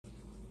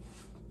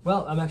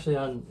Well, I'm actually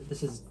on.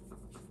 This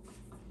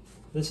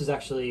is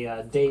actually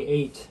day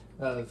 8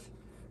 of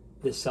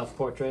this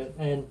self-portrait,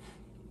 and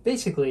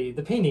basically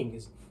the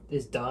painting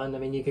is done. I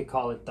mean, you could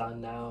call it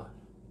done now.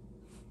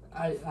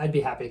 I'd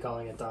be happy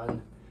calling it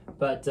done,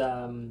 but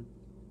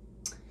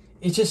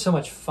it's just so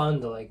much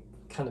fun to like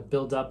kind of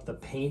build up the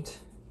paint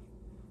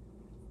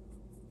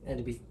and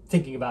to be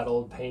thinking about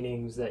old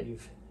paintings that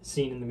you've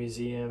seen in the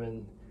museum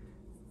and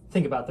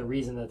think about the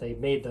reason that they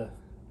made the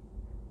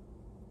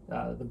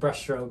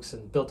brush strokes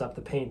and built up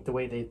the paint the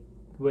way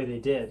they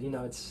did. You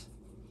know,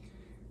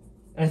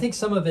 and I think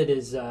some of it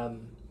is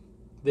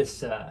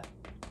this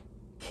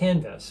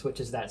canvas, which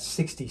is that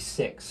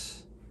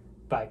 66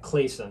 by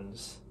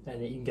Claessens,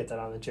 and you can get that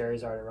on the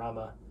Jerry's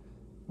Artorama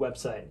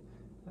website.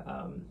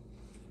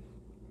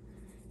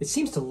 It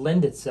seems to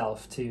lend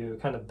itself to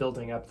kind of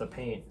building up the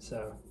paint,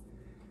 so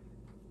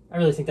I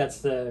really think that's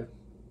the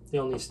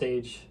only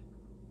stage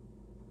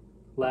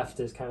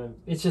left. Is kind of,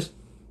 it's just,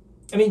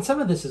 I mean,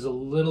 some of this is a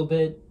little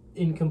bit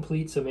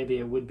incomplete, so maybe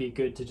it would be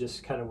good to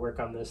just kind of work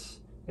on this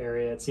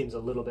area. It seems a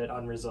little bit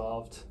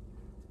unresolved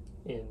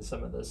in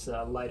some of this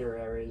lighter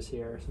areas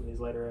here, some of these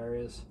lighter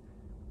areas.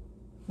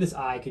 This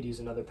eye could use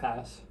another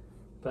pass,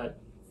 but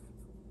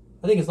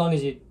I think as long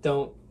as you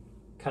don't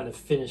kind of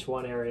finish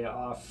one area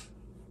off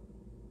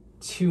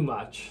too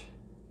much,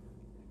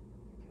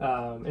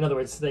 in other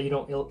words, that you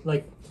don't,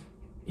 like,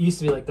 it used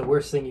to be like the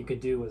worst thing you could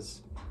do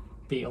was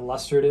be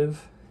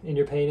illustrative in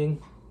your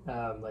painting,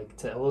 like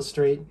to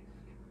illustrate,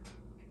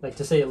 like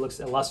to say it looks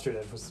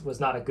illustrative was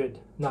not a good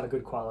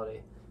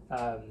quality.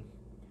 But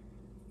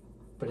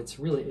it's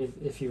really,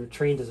 if you're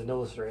trained as an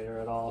illustrator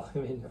at all, I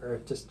mean, or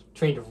just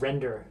trained to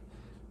render,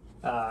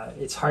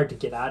 it's hard to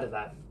get out of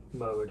that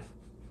mode.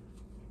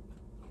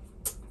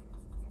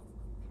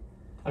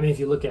 I mean, if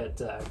you look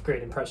at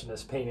great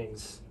Impressionist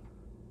paintings,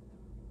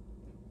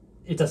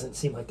 it doesn't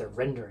seem like they're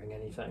rendering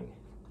anything.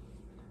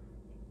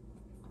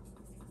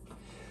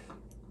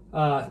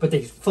 But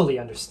they fully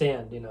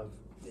understand, you know,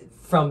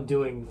 from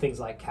doing things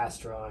like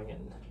cast drawing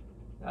and,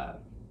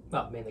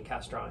 well, mainly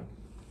cast drawing,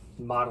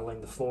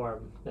 modeling the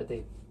form, that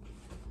they,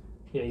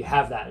 you know, you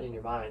have that in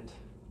your mind.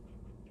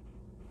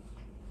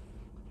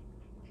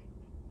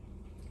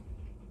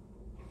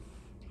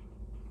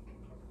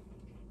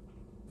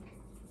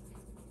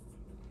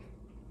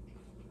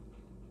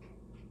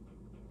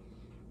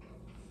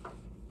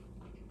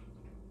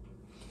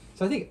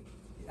 So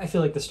I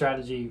feel like the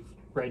strategy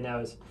right now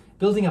is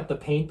building up the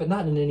paint, but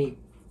not in any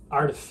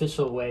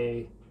artificial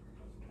way.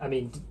 I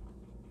mean,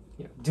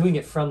 you know, doing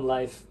it from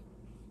life,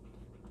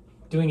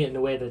 doing it in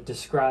a way that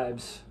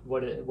describes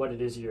what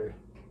it is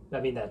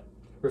that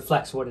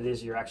reflects what it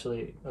is you're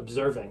actually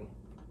observing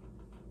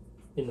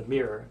in the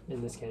mirror,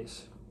 in this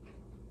case.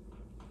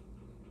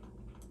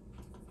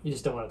 You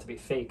just don't want it to be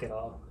fake at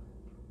all.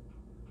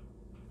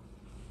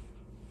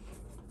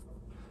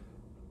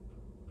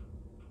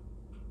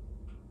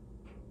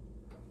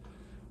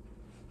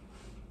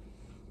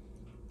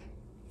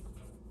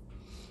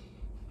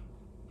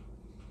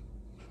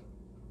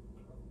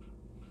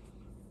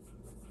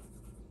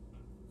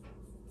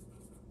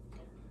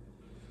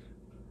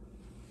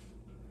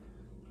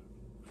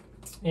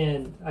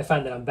 And I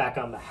find that I'm back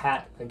on the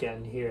hat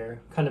again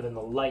here, kind of in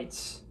the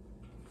lights.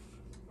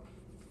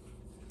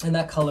 And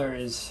that color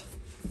it's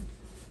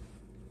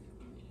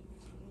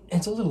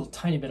a little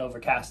tiny bit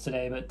overcast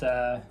today, but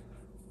a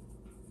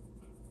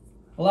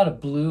lot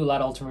of blue, a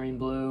lot of ultramarine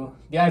blue.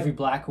 The ivory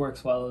black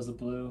works well as the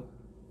blue.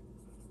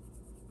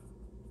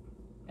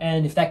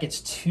 And if that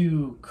gets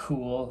too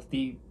cool,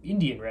 the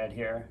Indian red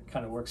here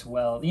kind of works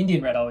well. The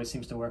Indian red always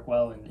seems to work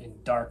well in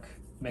dark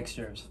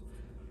mixtures.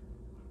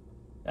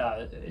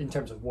 In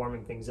terms of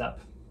warming things up,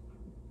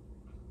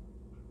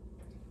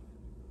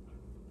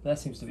 that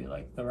seems to be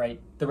like the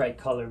right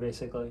color,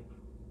 basically.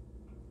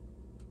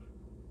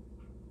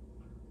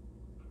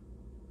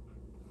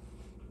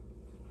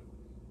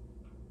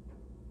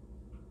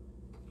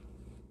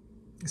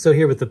 So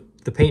here with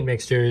the paint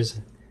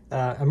mixtures,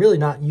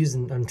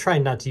 I'm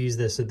trying not to use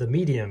this at the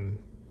medium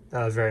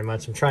very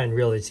much. I'm trying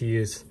really to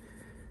use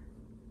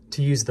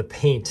the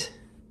paint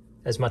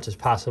as much as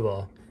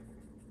possible.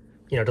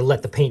 You know, to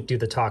let the paint do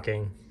the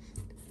talking.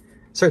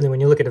 Certainly when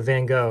you look at a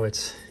Van Gogh,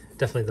 it's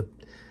definitely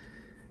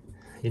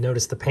you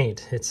notice the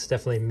paint. It's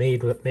definitely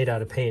made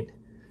out of paint.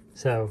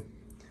 So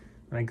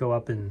when I go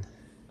up in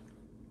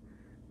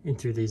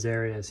through these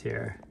areas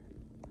here,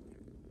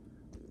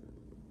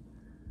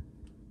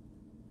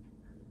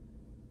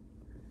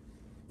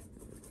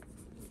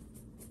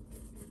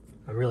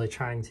 I'm really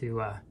trying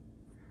to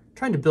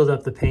build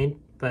up the paint,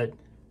 but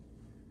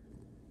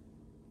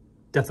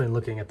definitely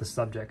looking at the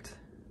subject.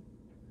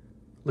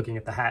 Looking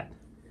at the hat,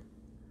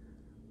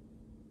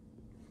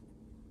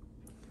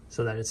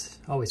 so that it's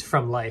always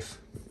from life.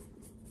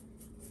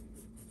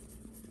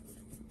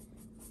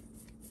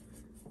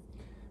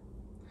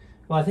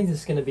 Well, I think this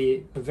is going to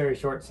be a very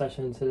short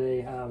session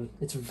today.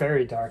 It's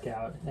very dark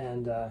out,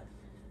 and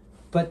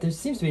but there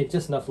seems to be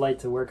just enough light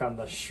to work on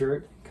the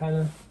shirt, kind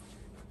of.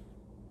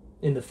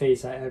 In the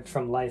face,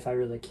 from life, I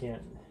really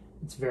can't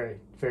it's very,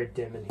 very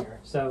dim in here.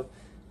 So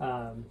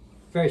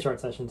very short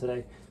session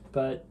today,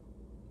 but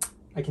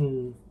I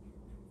can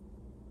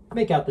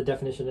make out the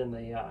definition in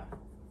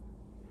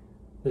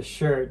the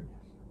shirt.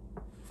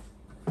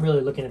 I'm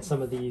really looking at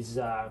some of these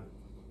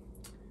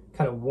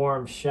kind of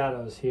warm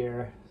shadows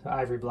here.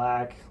 Ivory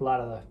black, a lot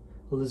of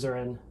the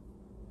alizarin,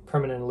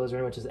 permanent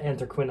alizarin, which is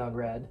anthraquinone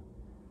red.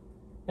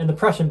 And the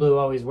Prussian blue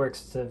always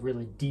works to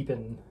really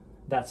deepen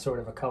that sort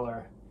of a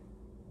color.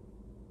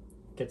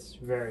 It gets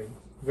very,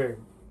 very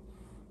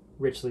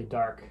richly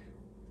dark.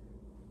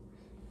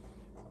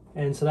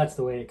 And so that's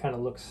the way it kind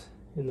of looks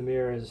in the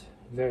mirror, is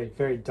very,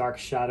 very dark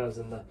shadows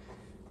in the,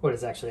 what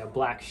is actually a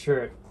black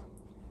shirt.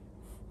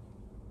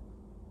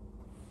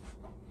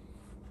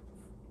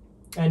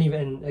 And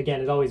even,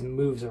 again, it always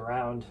moves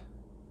around.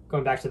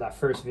 Going back to that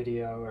first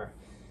video, or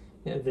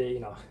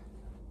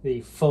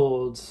the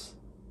folds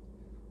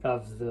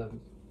of the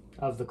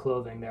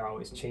clothing, they're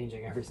always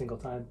changing every single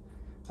time.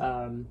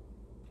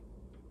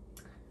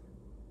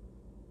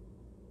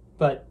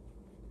 But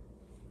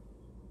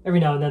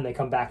every now and then they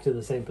come back to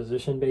the same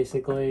position,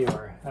 basically,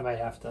 or I might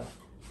have to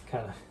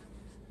kind of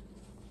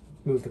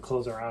move the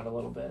clothes around a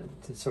little bit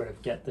to sort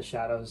of get the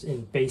shadows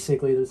in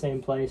basically the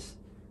same place.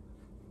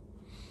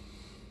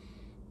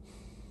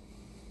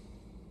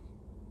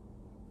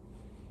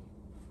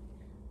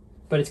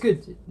 But it's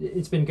good.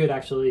 It's been good,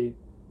 actually,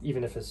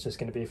 even if it's just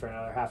going to be for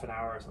another half an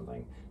hour or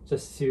something,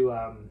 just to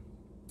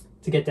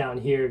get down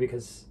here,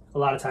 because a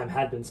lot of time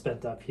had been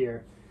spent up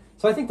here.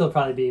 So I think there'll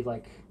probably be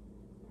like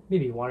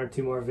maybe 1 or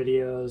 2 more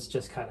videos,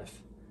 just kind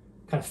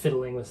of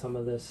fiddling with some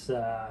of this,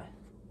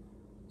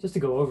 just to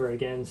go over it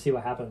again, see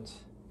what happens.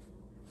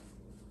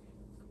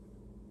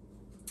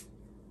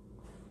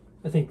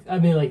 I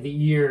mean, like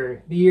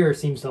the ear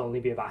seems to only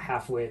be about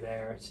halfway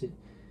there.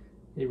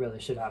 It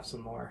really should have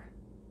some more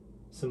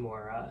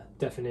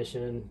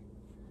definition.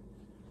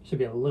 Should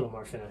be a little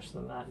more finished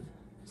than that.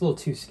 It's a little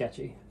too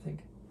sketchy, I think.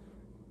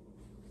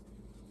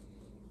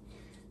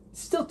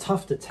 It's still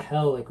tough to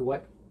tell, like,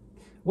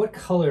 what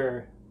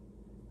color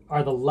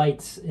are the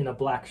lights in a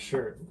black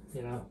shirt,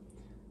 you know?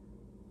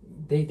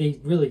 They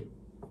really,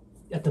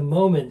 at the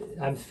moment,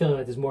 I'm feeling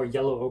like there's more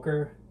yellow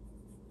ochre.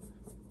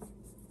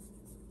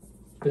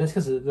 But that's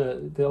because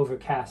the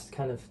overcast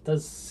kind of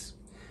does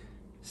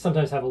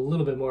sometimes have a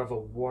little bit more of a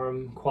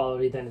warm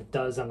quality than it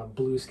does on a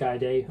blue sky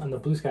day. On the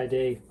blue sky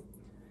day,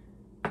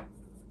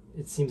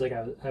 it seems like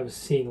I was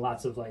seeing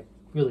lots of like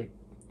really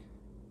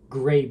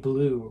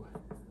gray-blue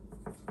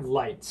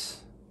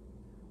lights.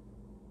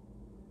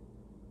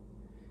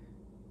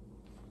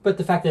 But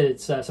the fact that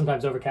it's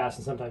sometimes overcast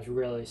and sometimes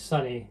really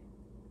sunny,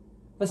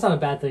 that's not a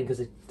bad thing, because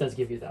it does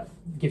gives you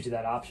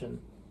that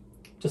option.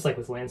 Just like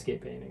with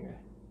landscape painting,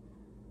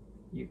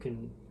 you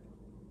can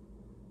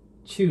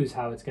choose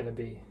how it's going to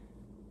be.